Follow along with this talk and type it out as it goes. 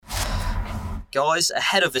Guys,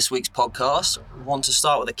 ahead of this week's podcast, we want to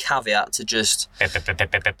start with a caveat to just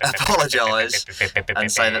apologise and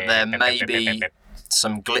say that there may be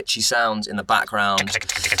some glitchy sounds in the background.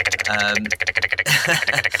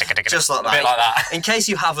 Just like that. A bit like that. In case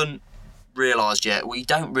you haven't realised yet, we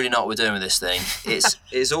don't really know what we're doing with this thing.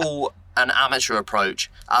 It's all an amateur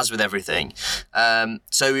approach, as with everything.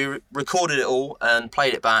 So we recorded it all and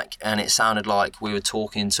played it back, and it sounded like we were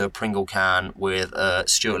talking to a Pringle can with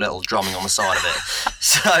Stuart Little drumming on the side of it.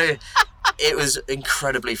 So it was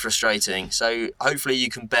incredibly frustrating. So hopefully you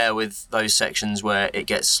can bear with those sections where it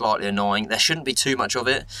gets slightly annoying. There shouldn't be too much of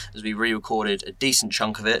it, as we re-recorded a decent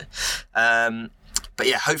chunk of it. But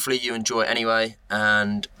yeah, hopefully you enjoy it anyway,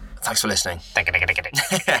 and thanks for listening.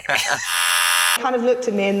 Kind of looked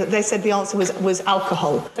at me and they said the answer was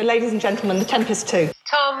alcohol. So ladies and gentlemen, The Tempest 2.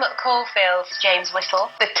 Tom Caulfield, James Whittle,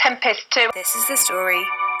 The Tempest 2. This is the story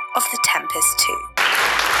of The Tempest 2.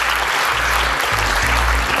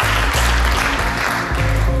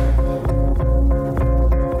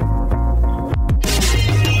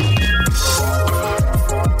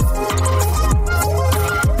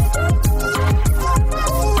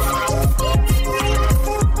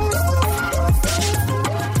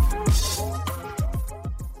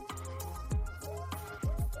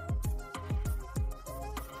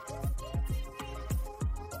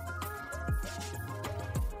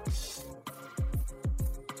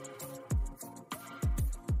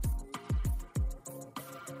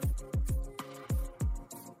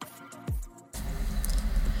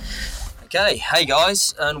 Okay, hey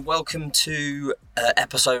guys, and welcome to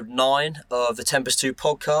episode 9 of the Tempest 2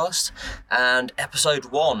 podcast and episode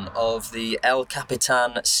 1 of the El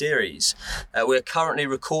Capitan series. We're currently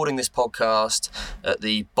recording this podcast at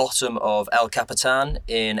the bottom of El Capitan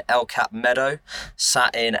in El Cap Meadow,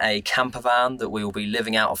 sat in a camper van that we will be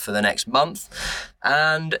living out of for the next month.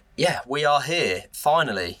 And yeah, we are here,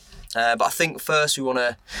 finally. But I think first we want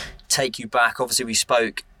to take you back. Obviously, we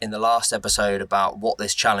spoke in the last episode about what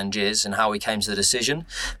this challenge is and how we came to the decision.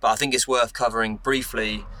 But I think it's worth covering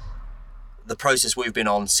briefly the process we've been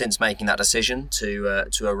on since making that decision to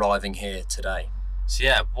arriving here today. So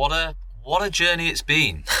yeah, what a journey it's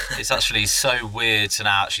been. It's actually so weird to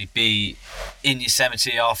now actually be in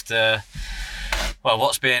Yosemite after, well,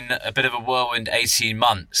 what's been a bit of a whirlwind 18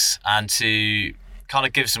 months. And to kind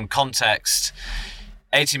of give some context,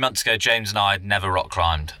 18 months ago, James and I had never rock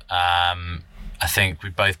climbed. I think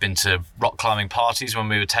we'd both been to rock climbing parties when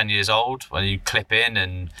we were 10 years old, when you clip in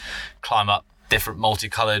and climb up different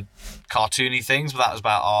multicoloured cartoony things, but that was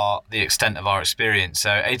about the extent of our experience.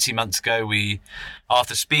 So 18 months ago,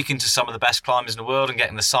 after speaking to some of the best climbers in the world and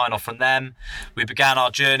getting the sign off from them, we began our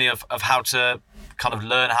journey of how to kind of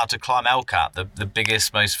learn how to climb El Cap, the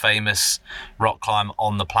biggest, most famous rock climb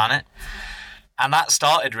on the planet. And that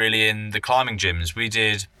started really in the climbing gyms. We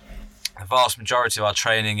did the vast majority of our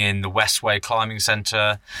training in the Westway Climbing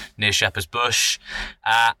Centre near Shepherd's Bush.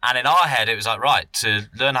 And in our head, it was like, right, to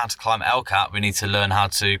learn how to climb El Cap, we need to learn how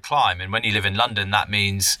to climb. And when you live in London, that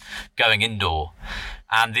means going indoor.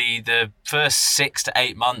 And the first 6 to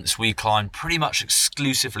 8 months, we climbed pretty much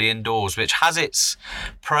exclusively indoors, which has its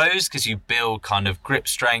pros because you build kind of grip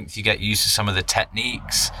strength, you get used to some of the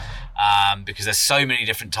techniques. Because there's so many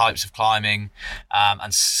different types of climbing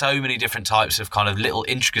and so many different types of kind of little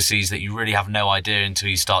intricacies that you really have no idea until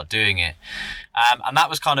you start doing it. And that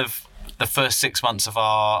was kind of the first 6 months of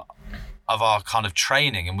our kind of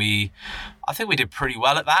training. And I think we did pretty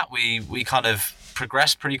well at that. We kind of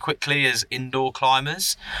progressed pretty quickly as indoor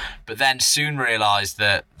climbers, but then soon realised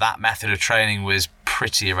that method of training was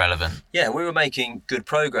pretty irrelevant. Yeah, we were making good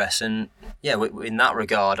progress, and yeah, in that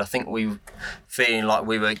regard, I think we were feeling like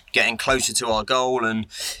we were getting closer to our goal, and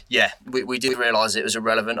yeah, we did realise it was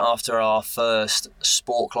irrelevant after our first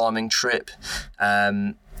sport climbing trip,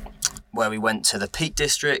 where we went to the Peak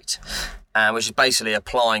District, which is basically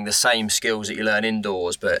applying the same skills that you learn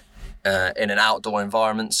indoors, but in an outdoor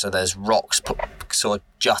environment. So there's rocks sort of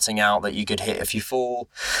jutting out that you could hit if you fall,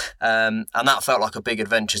 and that felt like a big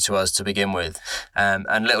adventure to us to begin with,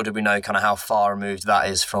 and little did we know kind of how far removed that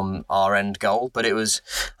is from our end goal. But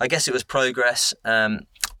I guess it was progress.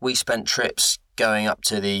 We spent trips going up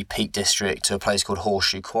to the Peak District to a place called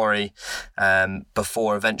Horseshoe Quarry,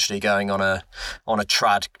 before eventually going on a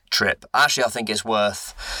trad trip. Actually, I think it's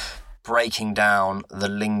worth breaking down the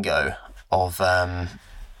lingo of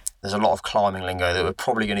there's a lot of climbing lingo that we're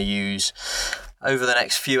probably going to use over the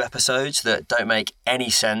next few episodes that don't make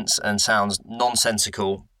any sense and sounds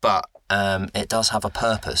nonsensical, but it does have a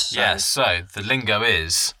purpose. So. Yeah, so the lingo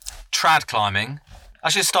is trad climbing. I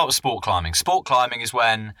should start with sport climbing. Sport climbing is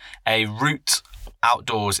when a route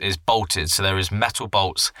outdoors is bolted, so there is metal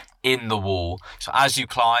bolts in the wall. So as you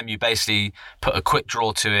climb, you basically put a quick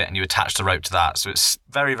draw to it and you attach the rope to that. So it's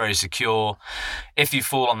very, very secure. If you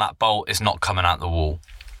fall on that bolt, it's not coming out the wall.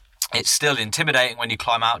 It's still intimidating when you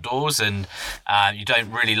climb outdoors, and you don't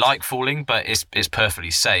really like falling, but it's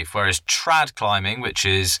perfectly safe. Whereas trad climbing, which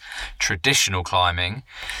is traditional climbing,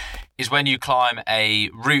 is when you climb a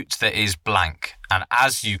route that is blank. And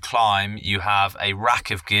as you climb, you have a rack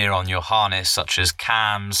of gear on your harness, such as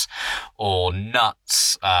cams or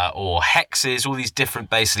nuts or hexes, all these different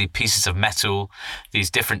basically pieces of metal, these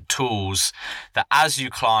different tools that as you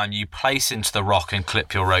climb, you place into the rock and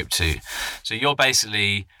clip your rope to. So you're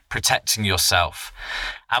basically protecting yourself.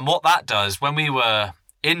 And what that does, when we were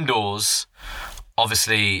indoors,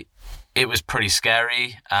 obviously it was pretty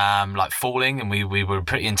scary, like falling, and we were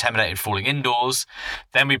pretty intimidated falling indoors.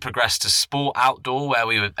 Then we progressed to sport outdoor, where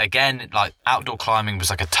we were, again, like outdoor climbing was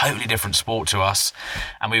like a totally different sport to us,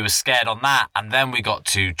 and we were scared on that. And then we got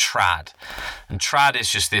to trad, and trad is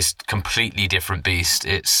just this completely different beast.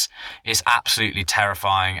 It's absolutely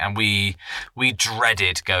terrifying, and we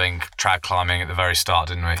dreaded going trad climbing at the very start,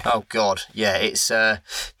 didn't we? Oh God, yeah. It's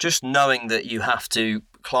just knowing that you have to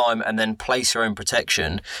climb and then place your own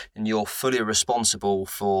protection, and you're fully responsible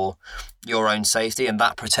for your own safety, and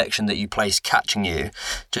that protection that you place catching you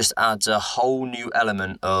just adds a whole new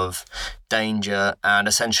element of danger and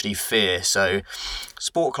essentially fear. So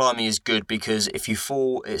sport climbing is good because if you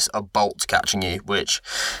fall, it's a bolt catching you, which,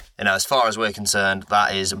 you know, as far as we're concerned,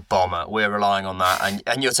 that is bomber. We're relying on that,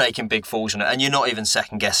 and you're taking big falls on it, and you're not even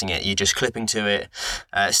second guessing it. You're just clipping to it.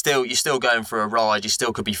 You're still going for a ride. You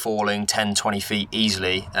still could be falling 10, 20 feet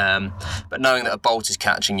easily. But knowing that a bolt is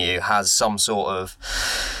catching you has some sort of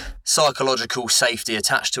psychological safety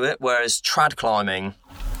attached to it. Whereas trad climbing,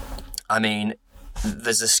 I mean,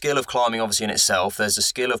 there's a skill of climbing obviously in itself. There's a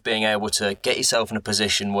skill of being able to get yourself in a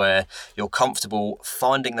position where you're comfortable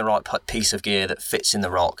finding the right piece of gear that fits in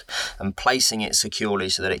the rock and placing it securely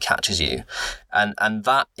so that it catches you. And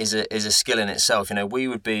that is a skill in itself. You know, we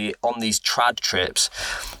would be on these trad trips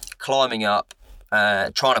climbing up,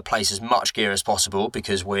 trying to place as much gear as possible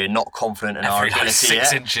because we're not confident in our ability 6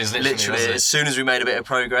 yet. inches, literally As soon as we made a bit of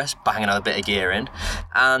progress, bang another bit of gear in.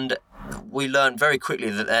 And we learned very quickly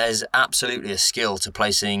that there's absolutely a skill to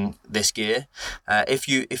placing this gear. If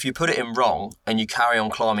you put it in wrong and you carry on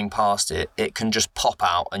climbing past it, it can just pop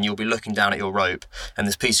out and you'll be looking down at your rope and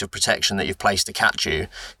this piece of protection that you've placed to catch you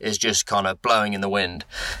is just kind of blowing in the wind.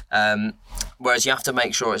 Whereas you have to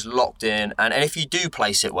make sure it's locked in, and if you do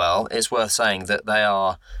place it well, it's worth saying that they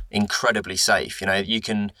are incredibly safe. You know, you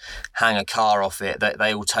can hang a car off it,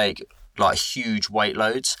 they will take like huge weight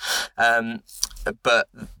loads. But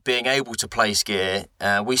being able to place gear,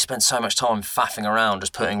 we spent so much time faffing around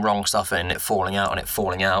just putting wrong stuff in, it falling out,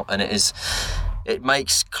 and it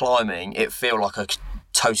makes climbing it feel like a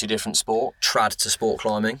totally different sport, trad to sport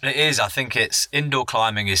climbing. It is. I think it's indoor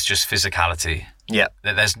climbing is just physicality. Yeah.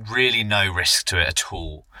 There's really no risk to it at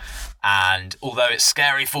all. And although it's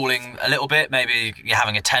scary falling a little bit, maybe you're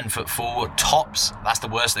having a 10-foot fall tops, that's the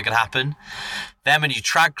worst that could happen. Then when you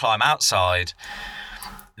trad climb outside,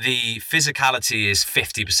 the physicality is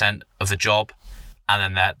 50% of the job,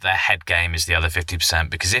 and then their head game is the other 50%.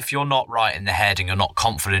 Because if you're not right in the head and you're not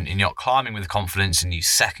confident and you're not climbing with confidence and you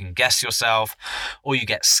second guess yourself or you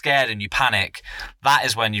get scared and you panic, that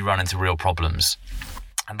is when you run into real problems.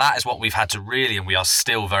 And that is what we've had to really, and we are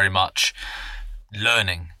still very much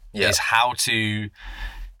learning, is how to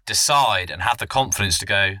decide and have the confidence to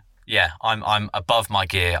go, yeah, I'm above my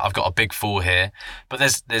gear. I've got a big fall here, but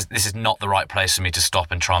this is not the right place for me to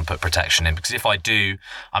stop and try and put protection in, because if I do,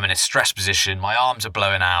 I'm in a stress position. My arms are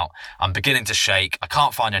blowing out. I'm beginning to shake. I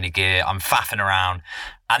can't find any gear. I'm faffing around,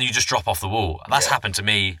 and you just drop off the wall. And that's happened to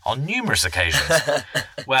me on numerous occasions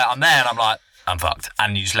where I'm there and I'm like, I'm fucked,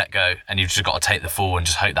 and you just let go, and you've just got to take the fall and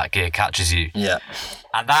just hope that gear catches you. Yeah,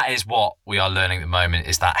 and that is what we are learning at the moment,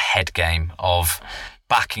 is that head game of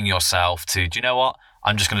backing yourself to, do you know what?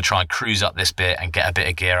 I'm just going to try and cruise up this bit and get a bit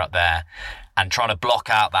of gear up there, and trying to block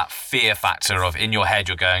out that fear factor of, in your head,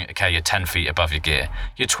 you're going, okay, you're 10 feet above your gear,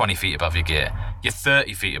 you're 20 feet above your gear, you're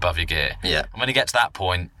 30 feet above your gear. Yeah. And when you get to that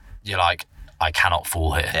point, you're like, I cannot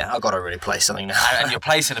fall here. Yeah, I've got to really place something now. and you're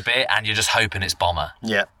placing a bit and you're just hoping it's bomber.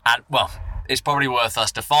 Yeah. And, well, it's probably worth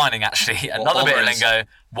us defining, actually, another bit, and then go,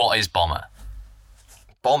 what is bomber?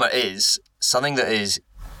 Bomber is something that is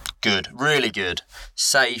good, really good,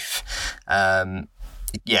 safe, like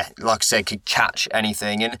I said, could catch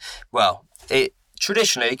anything. And, well, it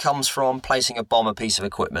traditionally comes from placing a bomber piece of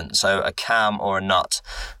equipment, so a cam or a nut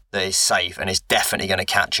that is safe and is definitely going to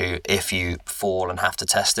catch you if you fall and have to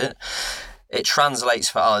test it. It translates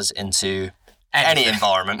for us into any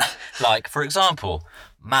environment. Like, for example,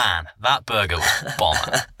 man, that burger was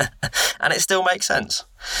bomber. And it still makes sense.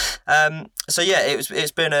 So yeah,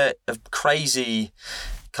 it's been a crazy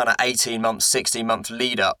kind of 18-month, 16-month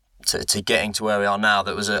lead up to getting to where we are now.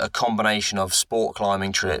 That was a combination of sport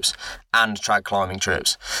climbing trips and trad climbing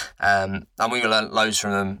trips. And we learned loads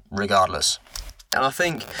from them regardless. And I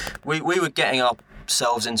think we were getting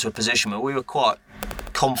ourselves into a position where we were quite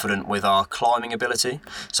confident with our climbing ability.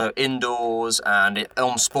 So indoors and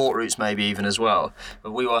on sport routes maybe even as well.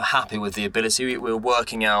 But we were happy with the ability. We were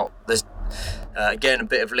working out, there's again a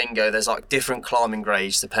bit of lingo, there's like different climbing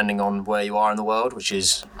grades depending on where you are in the world, which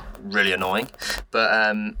is really annoying.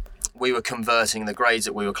 But we were converting the grades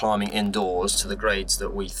that we were climbing indoors to the grades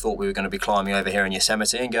that we thought we were going to be climbing over here in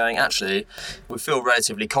Yosemite, and going, actually, we feel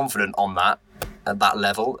relatively confident on that at that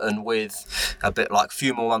level, and with a bit like a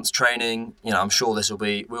few more months training, I'm sure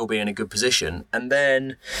we'll be in a good position. And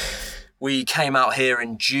then we came out here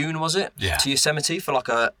in June, was it? Yeah. To Yosemite for like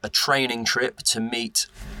a training trip to meet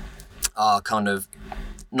our kind of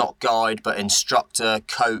not guide, but instructor,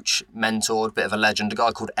 coach, mentor, a bit of a legend, a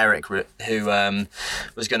guy called Eric, who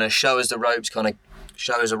was going to show us the ropes, kind of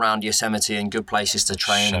show us around Yosemite and good places to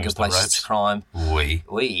train and good places to climb. We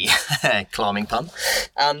climbing pun.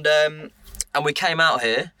 And we came out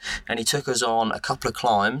here and he took us on a couple of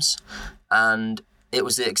climbs, and it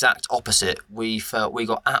was the exact opposite. We felt we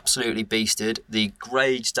got absolutely beasted. The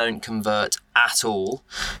grades don't convert at all,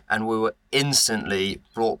 and we were instantly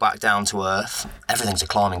brought back down to earth. Everything's a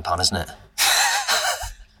climbing pun, isn't it?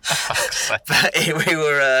 But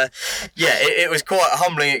it was quite a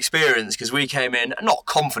humbling experience, because we came in not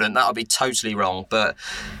confident, that would be totally wrong, but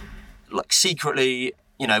like secretly,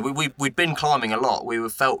 we'd been climbing a lot. We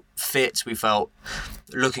felt fit. We felt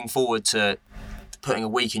looking forward to putting a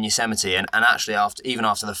week in Yosemite, and actually even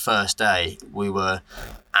after the first day, we were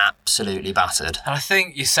absolutely battered. And I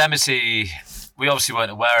think Yosemite, we obviously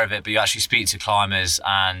weren't aware of it, but you actually speak to climbers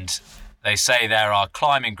and they say there are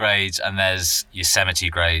climbing grades and there's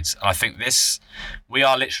Yosemite grades. And I think we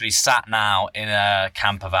are literally sat now in a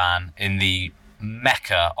camper van in the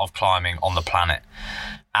mecca of climbing on the planet.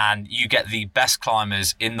 And you get the best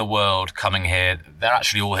climbers in the world coming here. They're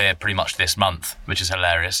actually all here pretty much this month, which is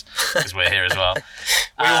hilarious because we're here as well.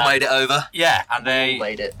 We all made it over. Yeah, and we all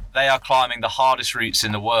made it. They are climbing the hardest routes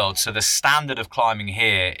in the world. So the standard of climbing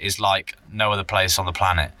here is like no other place on the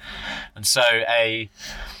planet. And so a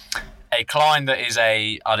climb that is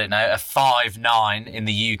a 5.9 in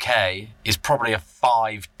the UK is probably a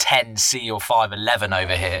 5.10C or 5.11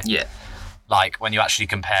 over here. Yeah. Like when you actually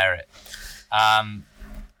compare it.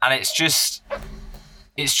 And it's just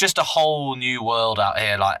a whole new world out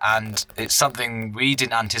here, and it's something we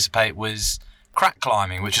didn't anticipate was crack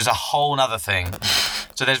climbing, which is a whole other thing.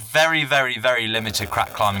 So there's very, very, very limited crack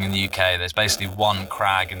climbing in the UK. There's basically one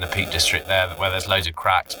crag in the Peak District there where there's loads of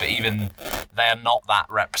cracks, but even they are not that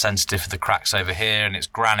representative of the cracks over here, and it's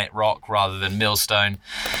granite rock rather than millstone.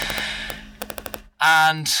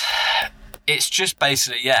 And it's just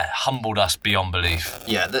basically, humbled us beyond belief.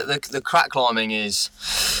 Yeah, the crack climbing is...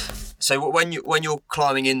 So when you're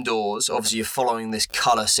climbing indoors, obviously you're following this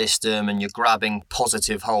colour system and you're grabbing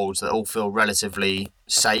positive holds that all feel relatively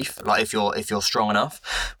safe, like if you're strong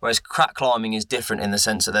enough. Whereas crack climbing is different in the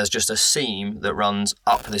sense that there's just a seam that runs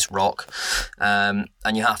up this rock, and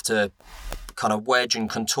you have to kind of wedge and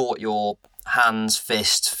contort your hands,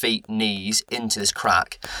 fists, feet, knees into this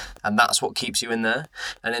crack, and that's what keeps you in there.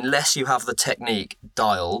 And unless you have the technique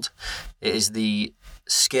dialed, it is the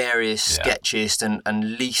scariest, sketchiest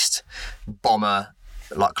and least bomber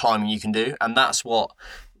like climbing you can do. And that's what,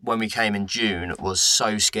 when we came in June, was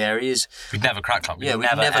so scary. Is we'd never crack climb. We'd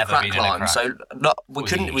never crack climb. So we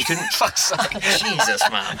couldn't. Jesus,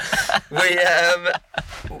 man.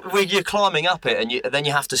 You're climbing up it, and then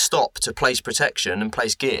you have to stop to place protection and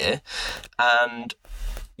place gear, and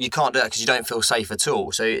you can't do that because you don't feel safe at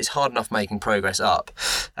all. So it's hard enough making progress up.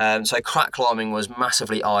 So crack climbing was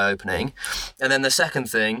massively eye-opening. And then the second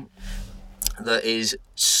thing that is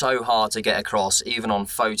so hard to get across, even on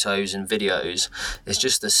photos and videos, is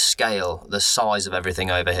just the scale, the size of everything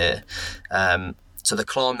over here. So the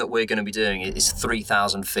climb that we're going to be doing is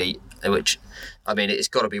 3,000 feet, which, I mean, it's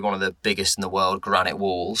got to be one of the biggest in the world, granite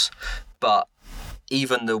walls. But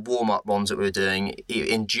even the warm-up ones that we were doing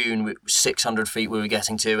in June, 600 feet we were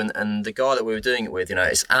getting to, and the guy that we were doing it with,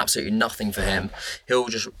 it's absolutely nothing for him. He'll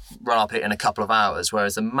just run up it in a couple of hours,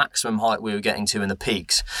 whereas the maximum height we were getting to in the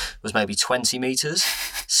peaks was maybe 20 metres,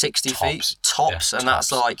 60 feet tops, and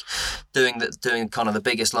that's like doing kind of the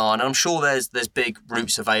biggest line. And I'm sure there's big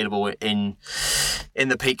routes available in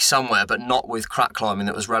the peaks somewhere, but not with crack climbing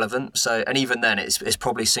that was relevant. So, and even then, it's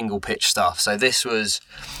probably single pitch stuff. So this was,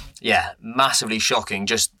 massively shocking,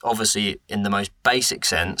 just obviously in the most basic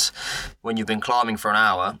sense, when you've been climbing for an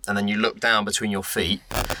hour and then you look down between your feet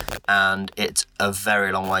and it's a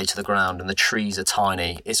very long way to the ground and the trees are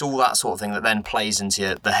tiny. It's all that sort of thing that then plays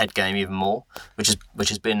into the head game even more, which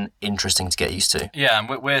has been interesting to get used to. Yeah, and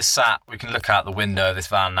we're sat, we can look out the window of this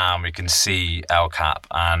van now and we can see El Cap,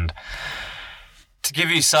 and to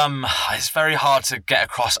give you it's very hard to get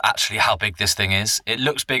across actually how big this thing is. It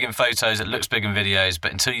looks big in photos, it looks big in videos,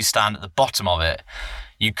 but until you stand at the bottom of it,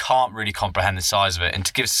 you can't really comprehend the size of it. And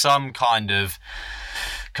to give some kind of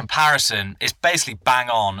comparison, it's basically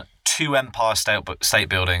bang on 2 Empire State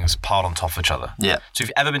Buildings piled on top of each other. Yeah. So if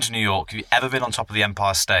you've ever been to New York, if you've ever been on top of the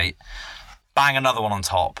Empire State, bang another one on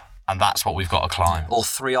top, and that's what we've got to climb. Or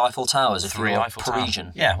 3 Eiffel Towers if you're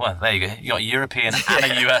Parisian. Yeah, well, there you go. You got a European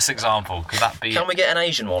and a US example. Could that be? Can we get an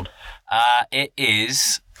Asian one? It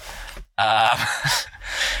is. It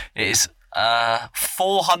is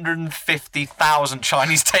 450,000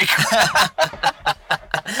 Chinese takeaways.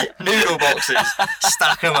 Noodle boxes,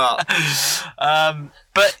 stack them up.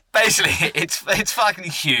 But basically, it's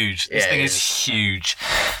fucking huge. This thing is huge.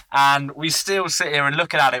 And we still sit here and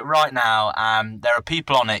looking at it right now, and there are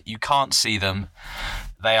people on it, you can't see them.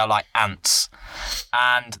 They are like ants.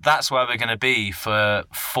 And that's where we're going to be for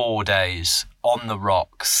 4 days, on the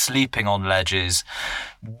rock, sleeping on ledges,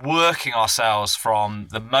 working ourselves from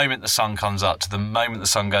the moment the sun comes up to the moment the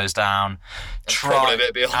sun goes down. Probably a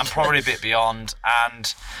bit beyond. And probably a bit beyond.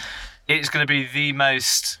 And it's going to be the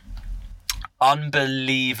most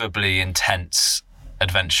unbelievably intense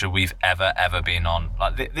adventure we've ever been on.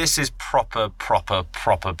 Like this is proper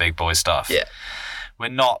big boy stuff. Yeah. We're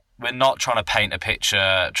not trying to paint a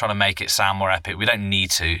picture, trying to make it sound more epic. We don't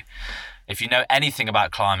need to. If you know anything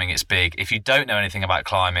about climbing, it's big. If you don't know anything about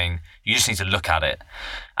climbing, you just need to look at it.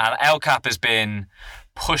 And El Cap has been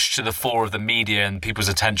pushed to the fore of the media and people's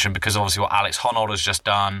attention because obviously what Alex Honnold has just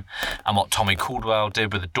done and what Tommy Caldwell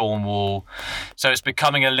did with the Dawn Wall. So it's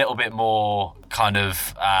becoming a little bit more kind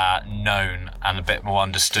of known and a bit more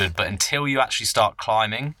understood. But until you actually start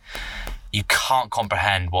climbing, you can't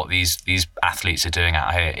comprehend what these athletes are doing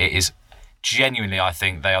out here. It is genuinely, I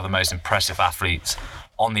think, they are the most impressive athletes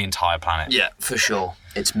on the entire planet. Yeah, for sure.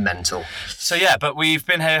 It's mental. So yeah, but we've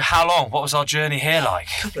been here how long? What was our journey here like?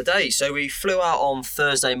 A couple of days. So we flew out on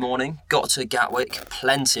Thursday morning, got to Gatwick,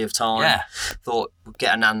 plenty of time. Yeah. Thought we'd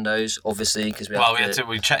get a Nando's, obviously, because we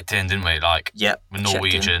checked in, didn't we? Like, yeah, with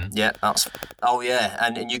Norwegian. Yeah,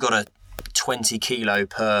 and you got a 20 kilo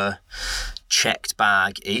per checked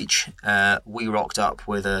bag each. We rocked up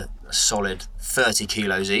with a solid 30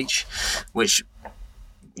 kilos each, which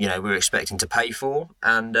we were expecting to pay for.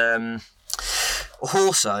 And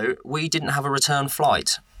also, we didn't have a return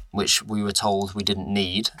flight, which we were told we didn't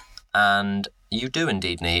need, and you do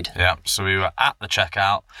indeed need. Yeah, so we were at the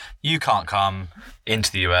checkout. You can't come into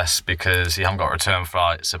the US because you haven't got a return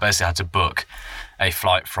flight, so basically I had to book a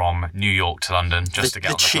flight from New York to London just to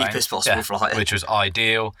get on the plane. The cheapest possible flight. Which was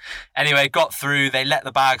ideal. Anyway, got through. They let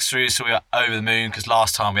the bags through, so we were over the moon because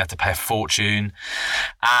last time we had to pay a fortune.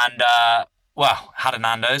 And, had a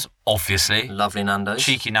Nando's, obviously. Lovely Nando's.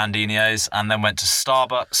 Cheeky Nandinios. And then went to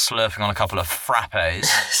Starbucks, slurping on a couple of frappes.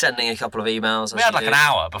 Sending a couple of emails. We had like an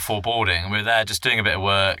hour before boarding. We were there just doing a bit of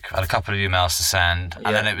work, had a couple of emails to send.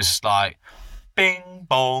 And then it was just like, bing,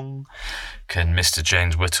 bong. Can Mr.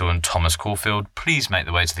 James Whittle and Thomas Caulfield please make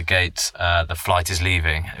the way to the gate? The flight is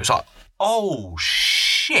leaving. It was like, oh,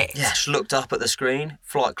 shit. Yeah, just looked up at the screen,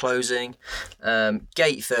 flight closing,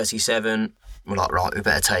 gate 37. We're like, right, we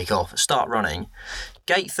better take off. Start running.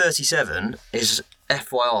 Gate 37 is,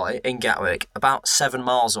 FYI, in Gatwick, about 7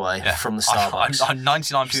 miles away from the Starbucks. I'm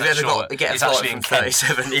 99% sure it's actually in Kent.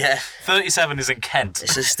 37, yeah. 37 is in Kent.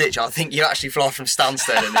 It's a stitch. I think you actually fly from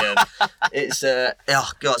Stansted in the end. It's,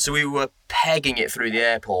 oh, God. So we were pegging it through the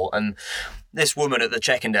airport, and this woman at the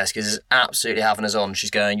check-in desk is absolutely having us on.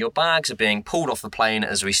 She's going, your bags are being pulled off the plane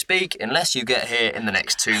as we speak, unless you get here in the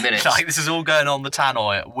next 2 minutes. Like, this is all going on the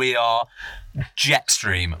tannoy. We are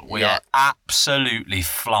Jetstream. We are absolutely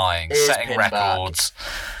flying, setting records.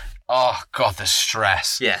 Oh God, the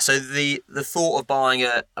stress. Yeah, so the thought of buying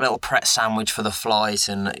a little Pret sandwich for the flight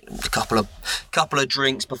and a couple of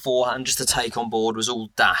drinks beforehand just to take on board was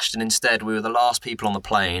all dashed, and instead we were the last people on the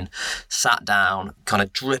plane, sat down, kind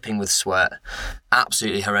of dripping with sweat,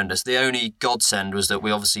 absolutely horrendous. The only godsend was that we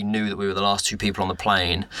obviously knew that we were the last 2 people on the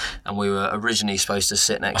plane, and we were originally supposed to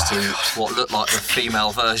sit next to what looked like the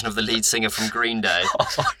female version of the lead singer from Green Day,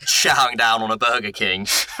 chowing down on a Burger King.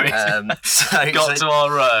 Got to our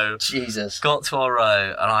row. Jesus. Got to our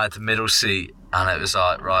row, and I had the middle seat, and it was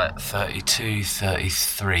like, right, 32,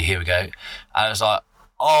 33, here we go. And it was like,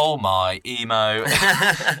 oh my, emo.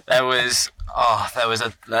 there was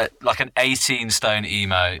like an 18-stone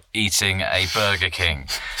emo eating a Burger King.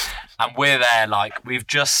 And we're there, like, we've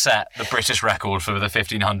just set the British record for the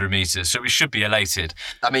 1,500 metres, so we should be elated.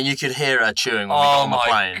 I mean, you could hear her chewing when we got on the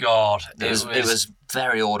plane. Oh my God. It was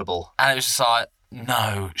very audible. And it was just like,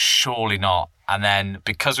 no, surely not. And then,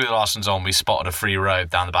 because we were the last ones on, we spotted a free road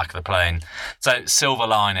down the back of the plane. So, silver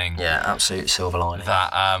lining. Yeah, absolute silver lining.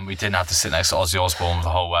 That we didn't have to sit next to Ozzy Osbourne the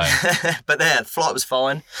whole way. But the flight was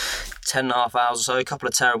fine. 10.5 hours or so, a couple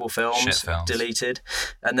of terrible films. Shit films. Deleted.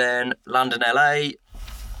 And then land in LA,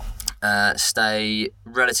 stay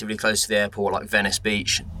relatively close to the airport, like Venice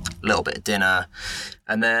Beach, a little bit of dinner.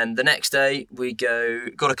 And then the next day we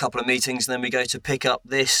got a couple of meetings, and then we go to pick up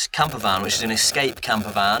this camper van, which is an Escape camper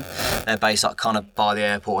van. They're based like kind of by the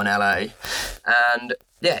airport in LA. And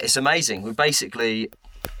yeah, it's amazing.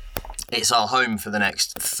 It's our home for the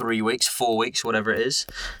next 3 weeks, 4 weeks, whatever it is.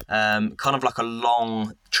 Kind of like a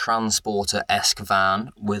long transporter-esque van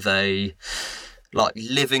with a like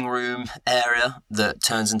living room area that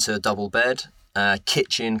turns into a double bed.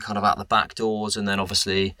 Kitchen kind of out the back doors, and then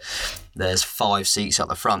obviously there's 5 seats at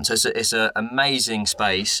the front. So it's an amazing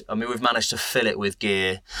space. I mean, we've managed to fill it with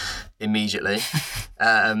gear immediately.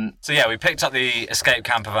 So yeah, we picked up the Escape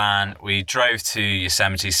camper van. We drove to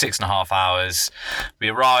Yosemite, 6.5 hours. We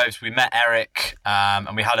arrived, we met Eric,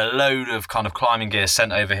 and we had a load of kind of climbing gear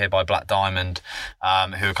sent over here by Black Diamond, who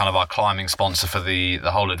are kind of our climbing sponsor for the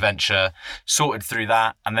whole adventure. Sorted through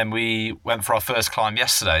that, and then we went for our first climb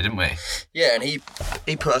yesterday, didn't we? Yeah, and he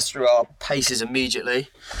put us through our paces immediately.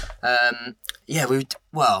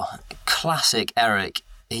 Classic Eric.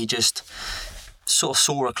 He just sort of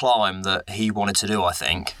saw a climb that he wanted to do, I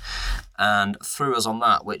think, and threw us on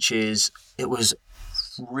that, it was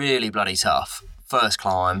really bloody tough. First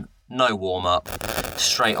climb, no warm-up,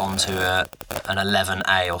 straight onto an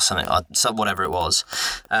 11A or something, whatever it was.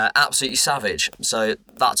 Absolutely savage. So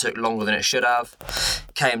that took longer than it should have.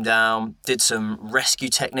 Came down, did some rescue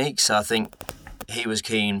techniques. So I think he was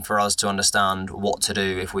keen for us to understand what to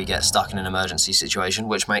do if we get stuck in an emergency situation,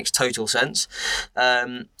 which makes total sense.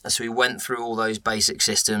 So we went through all those basic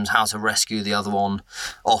systems, how to rescue the other one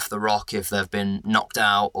off the rock if they've been knocked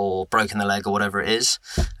out or broken the leg or whatever it is,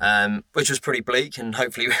 which was pretty bleak and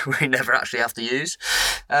hopefully we never actually have to use.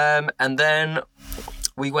 And then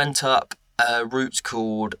we went up a route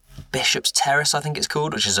called Bishop's Terrace, I think it's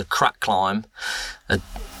called, which is a crack climb, a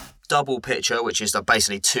double pitcher, which is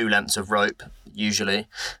basically 2 lengths of rope usually,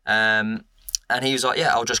 and he was like,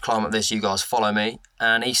 yeah, I'll just climb up this, you guys follow me.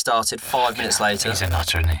 And he started 5 minutes later. He's a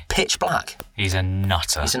nutter, isn't he? Pitch black. He's a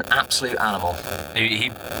nutter. He's an absolute animal.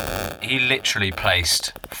 He literally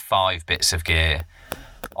placed 5 bits of gear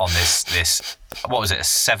on this what was it, a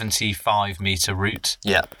 75 metre route?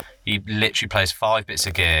 Yeah. He literally placed 5 bits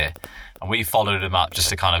of gear, and we followed him up just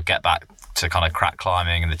to kind of get back to kind of crack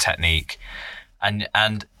climbing and the technique.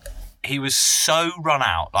 And he was so run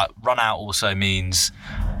out. Like, run out also means,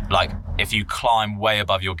 like, if you climb way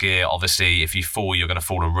above your gear, obviously, if you fall, you're going to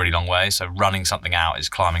fall a really long way. So running something out is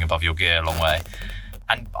climbing above your gear a long way.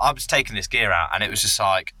 And I was taking this gear out, and it was just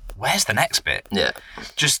like, where's the next bit? Yeah.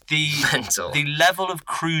 Just the mental. The level of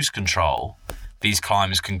cruise control these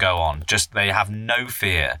climbers can go on. Just, they have no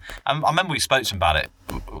fear. And I remember we spoke to him about it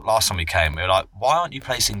last time we came. We were like, why aren't you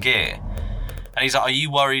placing gear? And he's like, are you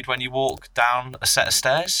worried when you walk down a set of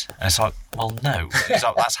stairs? And it's like, well, no. He's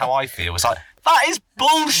like, that's how I feel. It's like, that is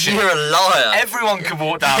bullshit. You're a liar. Everyone can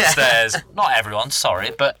walk downstairs. Yeah. Not everyone,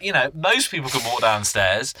 sorry. But, you know, most people can walk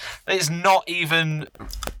downstairs. It's not even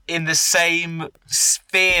in the same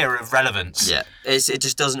sphere of relevance. Yeah. It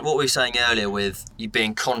just doesn't, what we were saying earlier with you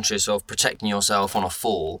being conscious of protecting yourself on a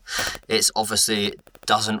fall, it's obviously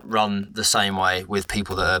doesn't run the same way with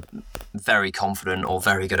people that are very confident or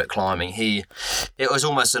very good at climbing. It was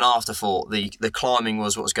almost an afterthought. The climbing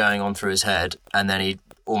was what was going on through his head, and then he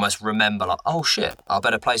almost remember, like, oh shit, I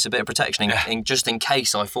better place a bit of protection just in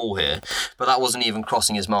case I fall here. But that wasn't even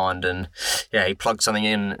crossing his mind, and yeah, he plugged something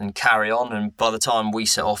in and carry on. And by the time we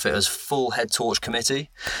set off, it was full head torch committee,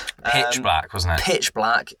 Pitch black, wasn't it? Pitch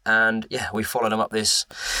black, and yeah, we followed him up this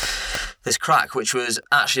crack, which was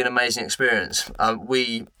actually an amazing experience.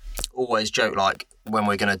 We always joke, like, when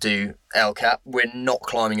we're going to do El Cap, we're not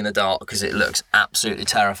climbing in the dark because it looks absolutely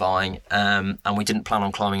terrifying, and we didn't plan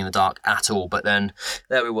on climbing in the dark at all. But then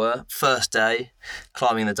there we were, first day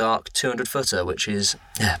climbing in the dark, 200 footer, which is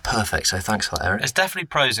perfect. So thanks for that, Eric. There's definitely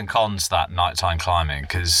pros and cons to that nighttime climbing,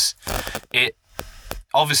 because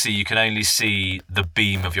obviously you can only see the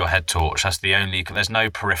beam of your head torch. There's no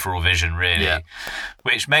peripheral vision really,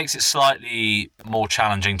 which makes it slightly more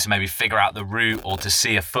challenging to maybe figure out the route or to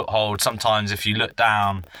see a foothold. Sometimes if you look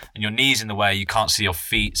down and your knee's in the way, you can't see your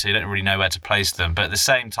feet, so you don't really know where to place them. But at the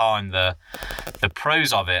same time, the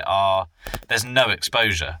pros of it are there's no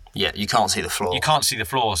exposure. Yeah, you can't see the floor. You can't see the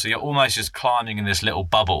floor, so you're almost just climbing in this little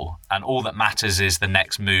bubble, and all that matters is the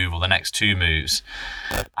next move or the next two moves.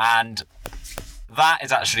 And that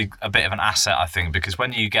is actually a bit of an asset, I think, because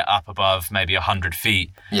when you get up above maybe 100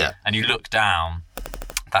 feet and you look down,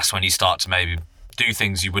 that's when you start to maybe do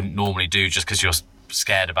things you wouldn't normally do just because you're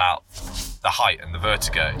scared about the height and the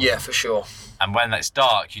vertigo. Yeah, for sure. And when it's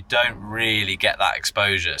dark, you don't really get that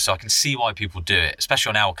exposure. So I can see why people do it, especially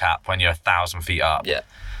on El Cap when you're 1,000 feet up. Yeah.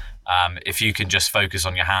 If you can just focus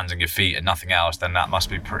on your hands and your feet and nothing else, then that must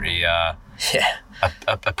be pretty a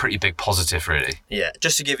pretty big positive, really. Yeah,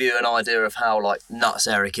 just to give you an idea of how like nuts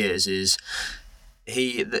Eric is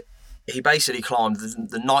he basically climbed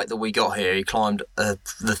the night that we got here. He climbed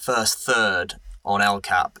the first third on El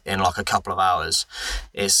Cap in like a couple of hours.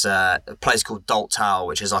 It's a place called Dolt Tower,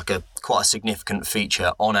 which is like quite a significant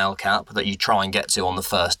feature on El Cap that you try and get to on the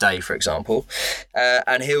first day, for example.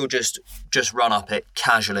 And he'll just run up it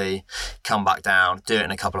casually, come back down, do it in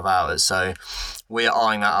a couple of hours. So we're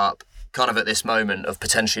eyeing that up kind of at this moment of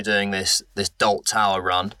potentially doing this Dolt Tower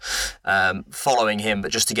run, following him, but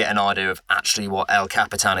just to get an idea of actually what El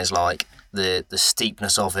Capitan is like. The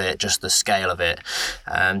steepness of it, just the scale of it,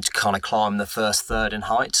 to kind of climb the first third in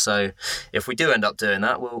height. So if we do end up doing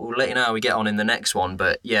that, we'll let you know how we get on in the next one.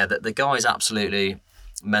 But yeah, the guy's absolutely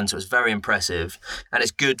mental. It's very impressive, and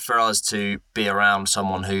it's good for us to be around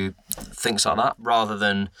someone who thinks like that, rather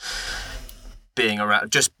than being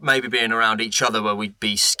around each other where we'd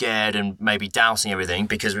be scared and maybe doubting everything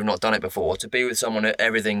because we've not done it before. To be with someone that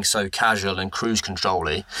everything's so casual and cruise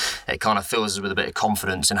control-y, it kind of fills us with a bit of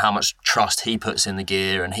confidence in how much trust he puts in the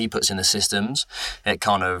gear and he puts in the systems. It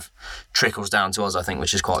kind of trickles down to us, I think,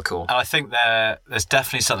 which is quite cool. And I think there's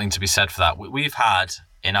definitely something to be said for that. We've had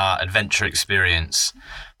in our adventure experience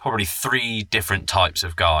probably 3 different types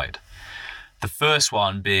of guide. The first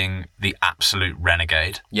one being the absolute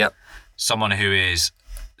renegade. Yep. Someone who is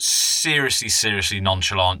seriously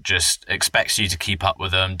nonchalant, just expects you to keep up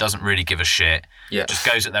with them, doesn't really give a shit, just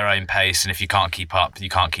goes at their own pace, and if you can't keep up, you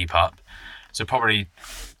can't keep up. So probably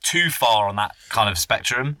too far on that kind of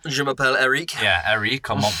spectrum. Je m'appelle Eric. Yeah, Eric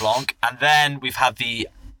on Mont Blanc. And then we've had the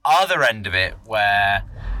other end of it where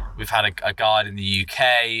we've had a guide in the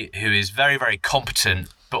UK who is very, very competent,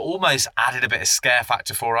 but almost added a bit of scare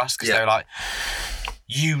factor for us, because they were like,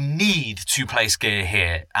 you need to place gear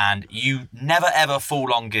here, and you never ever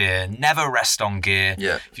fall on gear, never rest on gear.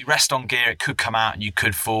 Yeah. If you rest on gear, it could come out and you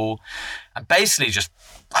could fall. And basically just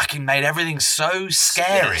fucking made everything so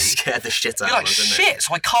scary. Yeah, scared the shit out You're of like, us, isn't shit,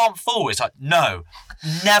 so I can't fall. It's like, no,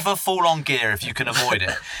 never fall on gear if you can avoid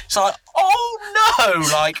it. It's like, oh no,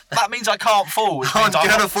 like, that means I can't fall. Which I'm means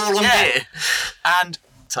going to fall on gear. And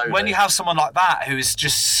Totally. When you have someone like that who is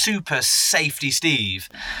just super safety Steve,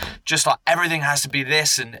 just like everything has to be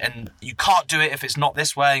this and you can't do it if it's not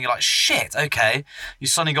this way, and you're like, shit, okay. You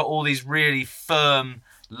suddenly got all these really firm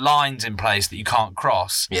lines in place that you can't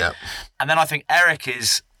cross. Yeah. And then I think Eric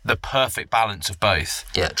is the perfect balance of both.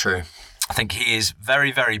 Yeah, true. I think he is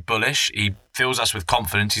very, very bullish. He fills us with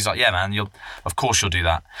confidence. He's like, yeah, man, of course you'll do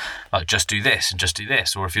that. Like, just do this and just do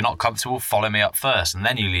this. Or if you're not comfortable, follow me up first and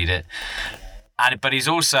then you lead it. But he's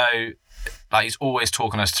also, like, he's always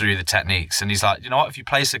talking us through the techniques. And he's like, you know what, if you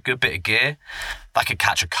place a good bit of gear, that could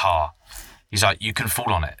catch a car. He's like, you can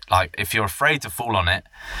fall on it. Like, if you're afraid to fall on it,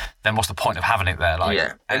 then what's the point of having it there? Like,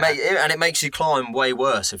 yeah, and it makes you climb way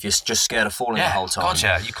worse if you're just scared of falling the whole time.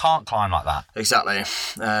 Gotcha. You can't climb like that. Exactly.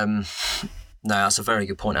 No, that's a very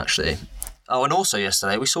good point, actually. Oh, and also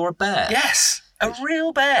yesterday we saw a bear. Yes. A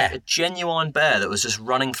real bear? A genuine bear that was just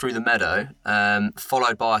running through the meadow,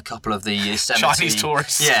 followed by a couple of the Yosemite... Chinese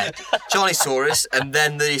tourists. Yeah, Chinese tourists, and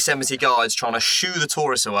then the Yosemite guides trying to shoo the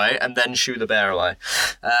tourists away and then shoo the bear away.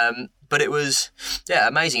 But it was,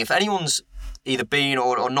 amazing. If anyone's either been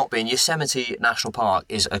or not been, Yosemite National Park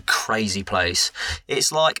is a crazy place.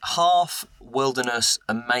 It's like half wilderness,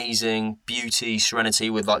 amazing beauty, serenity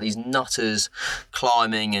with like these nutters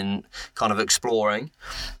climbing and kind of exploring.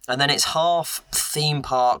 And then it's half theme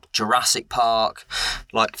park, Jurassic Park,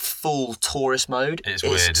 like full tourist mode. It's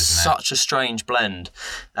weird, isn't it? Such a strange blend.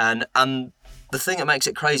 And the thing that makes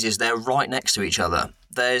it crazy is they're right next to each other.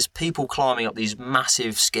 There's people climbing up these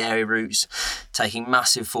massive, scary routes, taking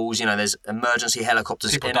massive falls. You know, there's emergency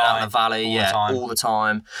helicopters People in and out of the dying valley, all the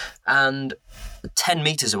time. And 10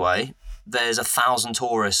 metres away, there's 1,000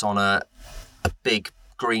 tourists on a big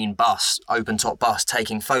green bus, open top bus,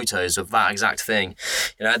 taking photos of that exact thing.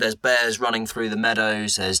 You know, there's bears running through the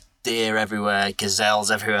meadows, there's deer everywhere,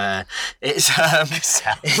 gazelles everywhere. It's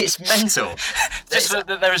it's mental.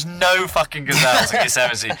 There is no fucking gazelles in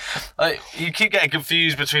Yosemite. Like, you keep getting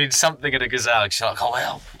confused between something and a gazelle. You're like, oh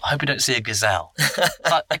well, I hope you don't see a gazelle.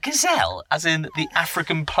 Like, a gazelle, as in the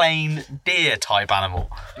African plain deer type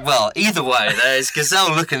animal. Well, either way, there's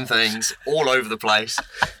gazelle-looking things all over the place,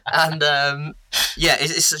 and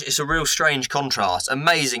it's a real strange contrast.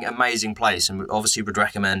 Amazing place, and obviously would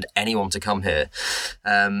recommend anyone to come here.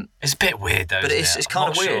 It's a bit weird though, but it's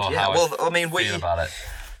kind of weird. Sure yeah. Well, I mean, feel about it.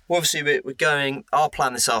 Obviously we're going. Our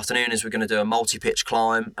plan this afternoon is we're going to do a multi-pitch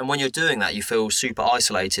climb, and when you're doing that, you feel super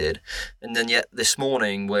isolated. And then yet this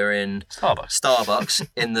morning we're in Starbucks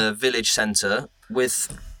in the village centre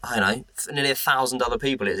with, I don't know, nearly 1,000 other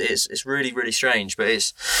people. It's really, really strange, but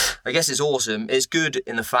I guess it's awesome. It's good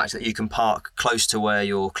in the fact that you can park close to where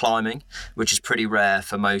you're climbing, which is pretty rare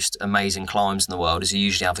for most amazing climbs in the world, is you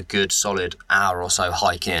usually have a good solid hour or so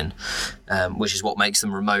hike in, which is what makes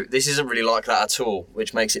them remote. This isn't really like that at all,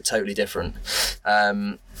 which makes it totally different.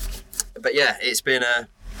 But yeah, it's been a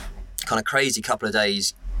kind of crazy couple of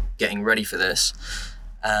days getting ready for this.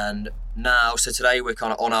 And now, so today we're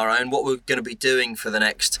kind of on our own. What we're going to be doing for the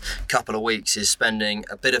next couple of weeks is spending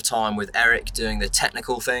a bit of time with Eric doing the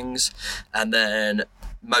technical things, and then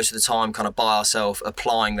most of the time kind of by ourselves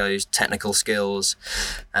applying those technical skills,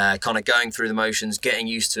 kind of going through the motions, getting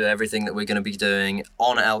used to everything that we're going to be doing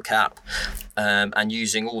on El Cap, and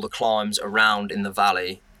using all the climbs around in the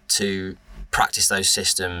valley to practice those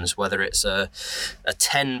systems, whether it's a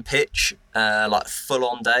 10 pitch, like full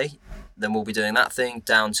on day. Then we'll be doing that thing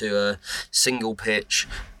down to a single pitch,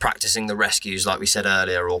 practicing the rescues like we said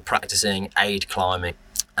earlier, or practicing aid climbing.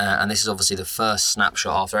 And this is obviously the first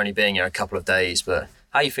snapshot after only being here a couple of days, but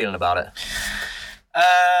how are you feeling about it?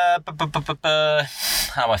 How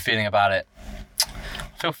am I feeling about it?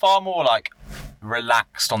 I feel far more like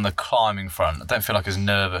relaxed on the climbing front. I don't feel like as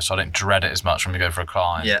nervous. I don't dread it as much when we go for a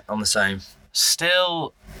climb. Yeah, I'm the same.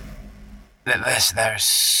 Still, there's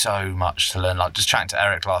so much to learn. Like just chatting to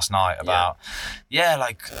Eric last night about,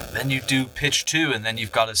 like then you do pitch 2 and then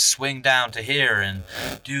you've got to swing down to here and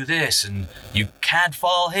do this, and you can't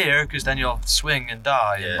fall here because then you'll swing and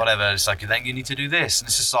die and whatever. It's like then you need to do this, and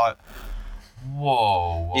it's just like,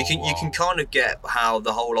 whoa. You can kind of get how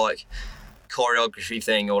the whole like choreography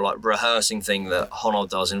thing or like rehearsing thing that Honnold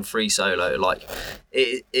does in free solo, like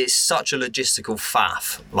it's such a logistical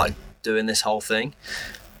faff, like doing this whole thing,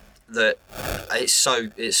 that it's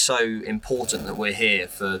so important that we're here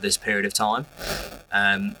for this period of time.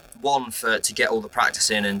 One, to get all the practice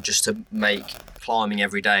in and just to make climbing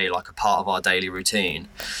every day like a part of our daily routine.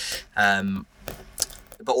 But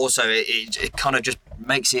also it kind of just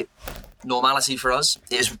makes it normality for us.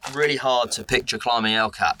 It's really hard to picture climbing El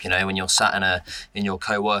Cap, you know, when you're sat in your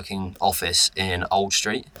co-working office in Old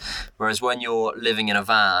Street. Whereas when you're living in a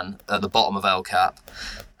van at the bottom of El Cap,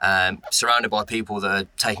 surrounded by people that are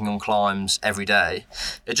taking on climbs every day,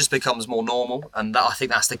 it just becomes more normal. And I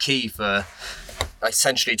think that's the key for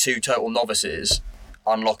essentially 2 total novices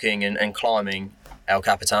unlocking and climbing El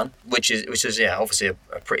Capitan, which is obviously a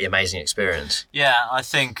pretty amazing experience. Yeah, I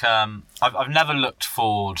think I've never looked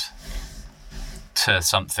forward to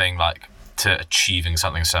something like to achieving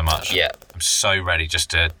something so much. Yeah, I'm so ready just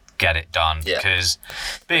to get it done, because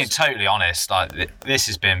being totally honest, like this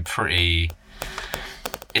has been pretty.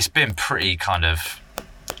 It's been pretty kind of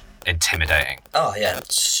intimidating. Oh yeah,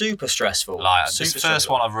 super stressful. Like this first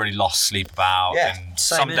one, I've really lost sleep about, and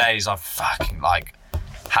some days I've fucking like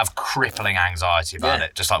have crippling anxiety about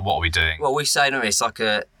it. Just like, what are we doing? Well, we say, no, it's like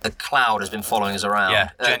a cloud has been following us around.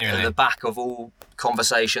 Yeah, genuinely. At the back of all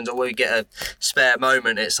conversations, or we get a spare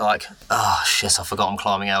moment, it's like, oh shit, I've forgotten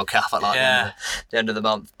climbing El Cap at like the end of the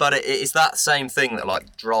month. But it's that same thing that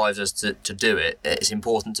like drives us to do it. It's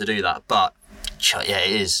important to do that, but yeah,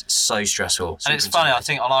 it is so stressful. And it's funny, I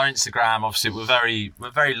think on our Instagram, obviously we're very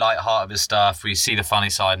light-hearted with stuff. We see the funny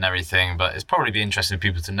side and everything, but it's probably be interesting for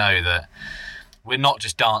people to know that we're not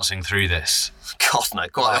just dancing through this. God, no,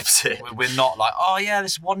 quite opposite. We're not like, oh yeah,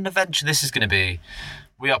 this is what an adventure this is going to be.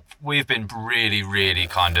 We've been really, really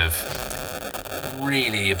kind of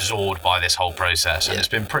really absorbed by this whole process, and it's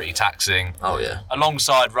been pretty taxing. Oh yeah.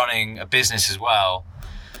 Alongside running a business as well,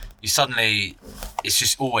 it's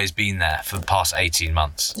just always been there for the past 18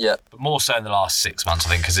 months. Yeah. But more so in the last 6 months, I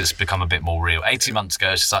think, because it's become a bit more real. 18 months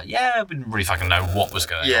ago, it's just like, we didn't really fucking know what was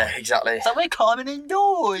going on. Yeah, exactly. So we're climbing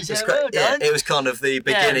indoors. It was kind of the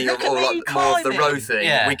beginning of like more of the road thing.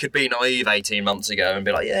 Yeah. We could be naive 18 months ago and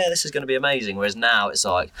be like, yeah, this is going to be amazing. Whereas now it's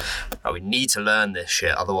like, oh, we need to learn this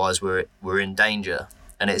shit, otherwise we're in danger.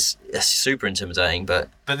 And it's super intimidating. But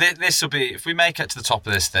this will be, if we make it to the top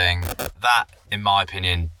of this thing, that, in my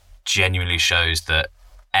opinion, genuinely shows that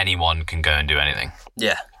anyone can go and do anything.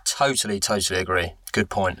 Yeah, totally agree. Good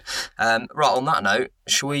point. Right, on that note,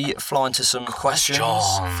 shall we fly into some questions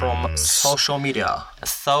from social media?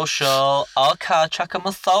 Okay, check out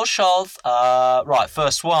my socials. Right,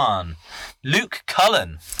 first one. Luke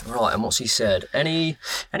Cullen. Right, and what's he said? Any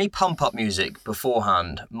pump-up music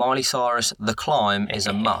beforehand? Miley Cyrus, The Climb is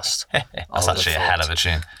a must. That's actually a hell of a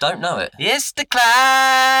tune. Don't know it. Yes, The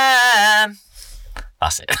Climb.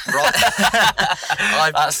 That's it. Right.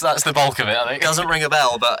 That's the bulk of it, I think. It doesn't ring a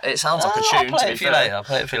bell, but it sounds like a tune. I'll play it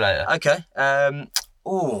for you later. Okay.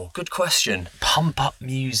 Good question. Pump up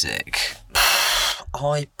music.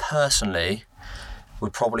 I personally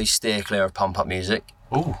would probably steer clear of pump up music.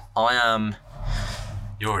 Ooh.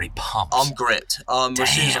 You're already pumped. I'm gripped. As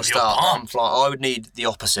soon as I start, I'm flying. I would need the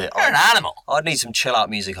opposite. You're an animal. I'd need some chill out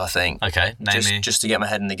music, I think. Okay, just to get my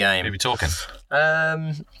head in the game. Who are we talking?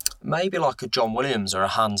 Maybe like a John Williams or a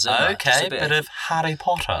Hans Zimmer. Okay, a bit of Harry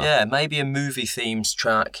Potter. Yeah, maybe a movie themed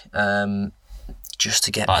track. Just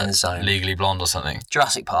to get me in the zone. Legally Blonde or something.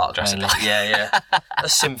 Jurassic Park. Yeah. A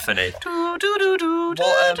symphony.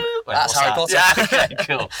 That's Harry Potter. Yeah, okay,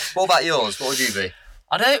 cool. What about yours? What would you be?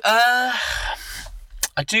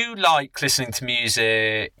 I do like listening to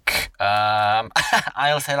music.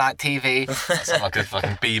 I also like TV. That's like a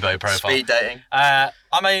fucking Bebo profile. Speed dating.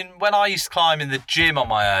 When I used to climb in the gym on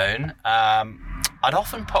my own, I'd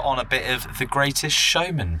often put on a bit of the Greatest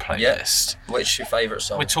Showman playlist. Yeah. Which is your favourite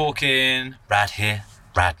song? We're talking Right Here,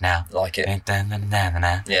 Right Now. Like it.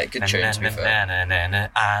 Yeah, good tune, to be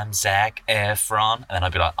fair. I'm Zac Efron. And then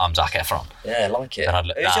I'd be like, I'm Zac Efron. Yeah, I like it.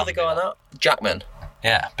 Who's the other guy on that? Jackman.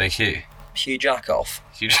 Yeah, Big Hugh. Hugh Jackoff.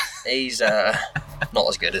 He's not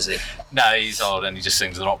as good, is he? No, he's old and he just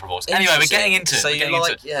sings an opera voice. Anyway, we're getting into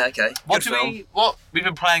it. Yeah, okay. What we've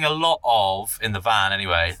been playing a lot of in the van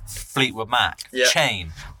anyway, Fleetwood Mac. Yeah.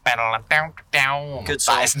 Chain. Good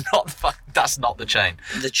song. That's not the Chain.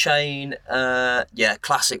 The Chain,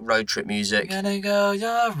 classic road trip music. You're gonna go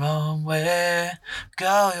your own way,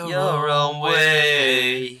 go your own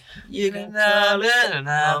way. You can call it a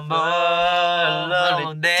number,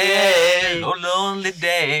 lonely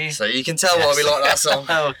day. So you can tell why we like that song.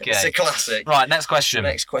 Okay. It's a classic. Right, next question.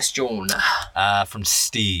 From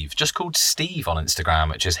Steve. Just called Steve on Instagram,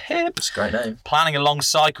 which is hip. It's a great name. Planning a long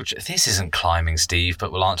cycle trip. This isn't climbing, Steve,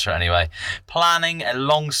 but we'll answer it anyway. Planning a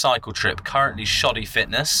long cycle trip. Currently shoddy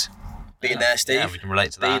fitness. Been there, Steve. Yeah, we can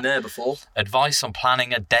relate to that. Been there before. Advice on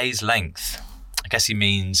planning a day's length. I guess he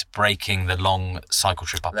means breaking the long cycle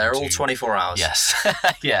trip up. They're all 24 hours. Yes.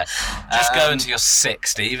 Yeah. Just go into your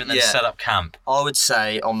 6, Steve, and then set up camp. I would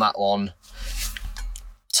say on that one,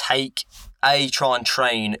 try and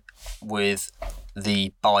train with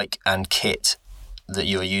the bike and kit that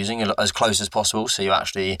you are using as close as possible, so you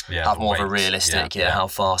actually have more of a realistic how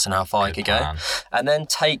fast and how far you could go. And then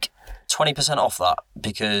take 20% off that,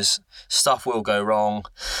 because stuff will go wrong,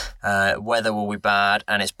 weather will be bad,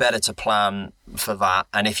 and it's better to plan for that.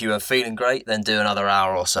 And if you are feeling great, then do another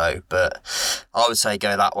hour or so. But I would say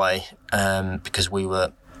go that way, because we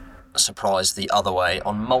were surprised the other way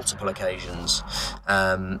on multiple occasions,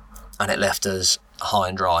 and it left us high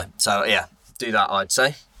and dry. So yeah, do that, I'd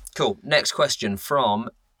say. Cool. Next question from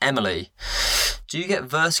Emily. Do you get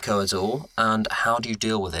vertigo at all, and how do you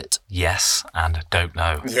deal with it? Yes, and don't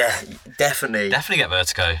know. Yeah, definitely. Definitely get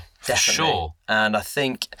vertigo. For sure. And I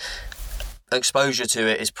think exposure to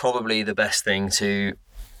it is probably the best thing to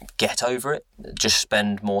get over it. Just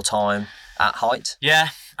spend more time at height. Yeah,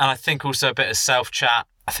 and I think also a bit of self-chat.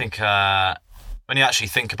 I think when you actually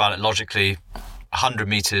think about it logically, 100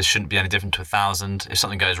 metres shouldn't be any different to 1,000. If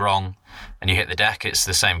something goes wrong and you hit the deck, it's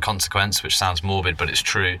the same consequence, which sounds morbid, but it's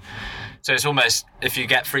true. So it's almost, if you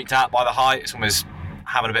get freaked out by the height, it's almost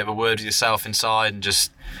having a bit of a word with yourself inside and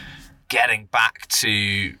just getting back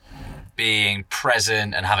to being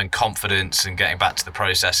present and having confidence and getting back to the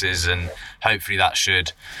processes, and hopefully that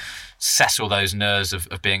should settle those nerves of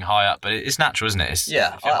being high up. But it's natural, isn't it? If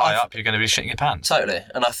you're high up, you're going to be shitting your pants. Totally.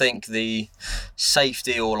 And I think the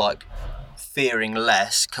safety, or like fearing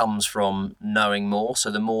less, comes from knowing more.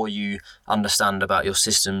 So the more you understand about your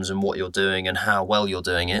systems and what you're doing and how well you're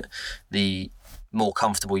doing it, the more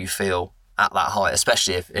comfortable you feel at that height,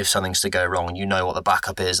 especially if something's to go wrong and you know what the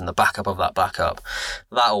backup is and the backup of that backup.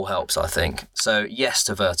 That all helps, I think. So yes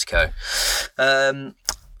to Vertigo.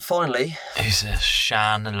 Finally, It's a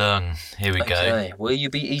Shan Lung. Here we go. okay, will you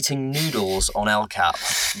be eating noodles on El Cap?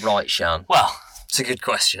 Right, Shan. Well, It's a good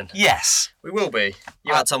question. yes. We will be.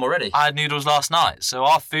 You had some already. I had noodles last night. So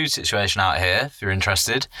our food situation out here, if you're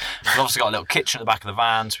interested, we've obviously got a little kitchen at the back of the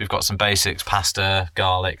van. So we've got some basics, pasta,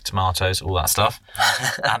 garlic, tomatoes, all that stuff.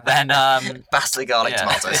 And then... Pasta, garlic,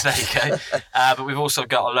 tomatoes. There you go. But we've also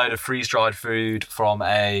got a load of freeze-dried food from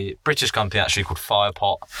a British company actually called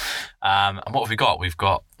Firepot. And what have we got? We've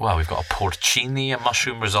got a porcini and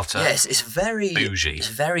mushroom risotto. Yes, it's very Bougie. It's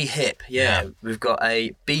very hip. Yeah. We've got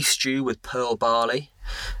a beef stew with pearl barley,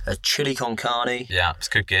 a chili con carne, Yeah, it's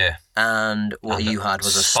good gear. and what you had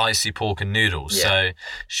was a spicy pork and noodles. Yeah. So,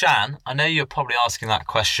 Shan, I know you're probably asking that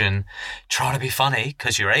question trying to be funny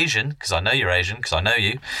because you're Asian, because I know you're Asian, because I know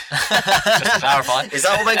you. Just to clarify. Is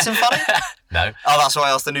that what makes him funny? No. Oh, that's why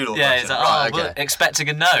I asked the noodle Yeah, question. it's like, Right, well, okay. expecting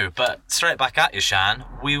a no, but straight back at you, Shan,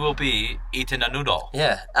 we will be eating a noodle.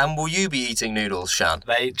 Yeah, and will you be eating noodles, Shan?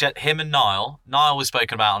 Him and Niall was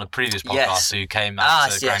spoken about on a previous podcast Yes. who came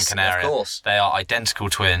out to Gran yes, Canaria. of course. They are identical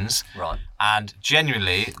twins. Right. And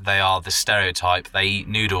genuinely, they are the stereotype. They eat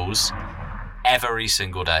noodles every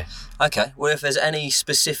single day. Okay, well, if there's any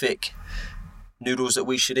specific noodles that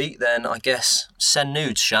we should eat, then I guess send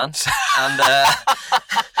nudes, Shan. And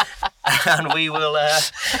and we will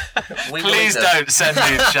Please eat them. don't send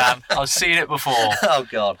nudes, Shan. I've seen it before. Oh,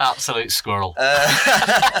 God. Absolute squirrel. Oh,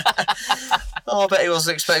 I bet he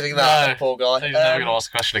wasn't expecting that, No. poor guy. He's never going to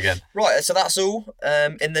ask a question again. Right, so that's all.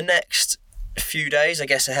 In the next few days, I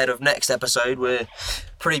guess ahead of next episode, we're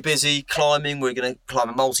pretty busy climbing. We're going to climb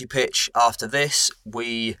a multi-pitch after this.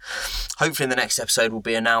 We hopefully in the next episode we will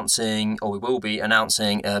be announcing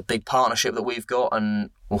a big partnership that we've got, and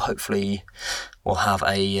we'll have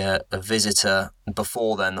a visitor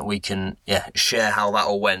before then that we can share how that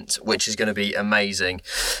all went, which is going to be amazing.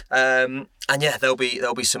 And yeah, there'll be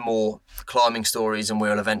some more climbing stories, and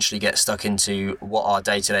we'll eventually get stuck into what our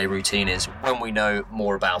day-to-day routine is when we know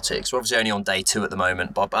more about it. Because we're obviously only on day 2 at the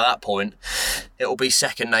moment, but by that point, it will be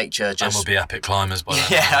second nature. And we'll be epic climbers by then.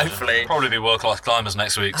 Yeah, hopefully. Probably be world-class climbers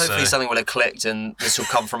next week. Hopefully so. something will have clicked, and this will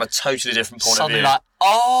come from a totally different point Something of view. like,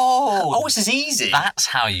 Oh, this is easy. that's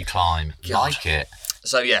how you climb. Like it.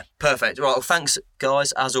 So yeah, perfect. Right, well, thanks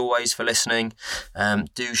guys as always for listening.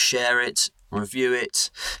 Do share it, review it,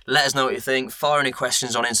 let us know what you think. Fire any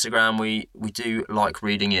questions on Instagram. We do like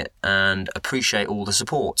reading it and appreciate all the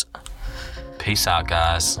support. Peace out,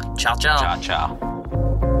 guys. Ciao, ciao. Ciao, ciao.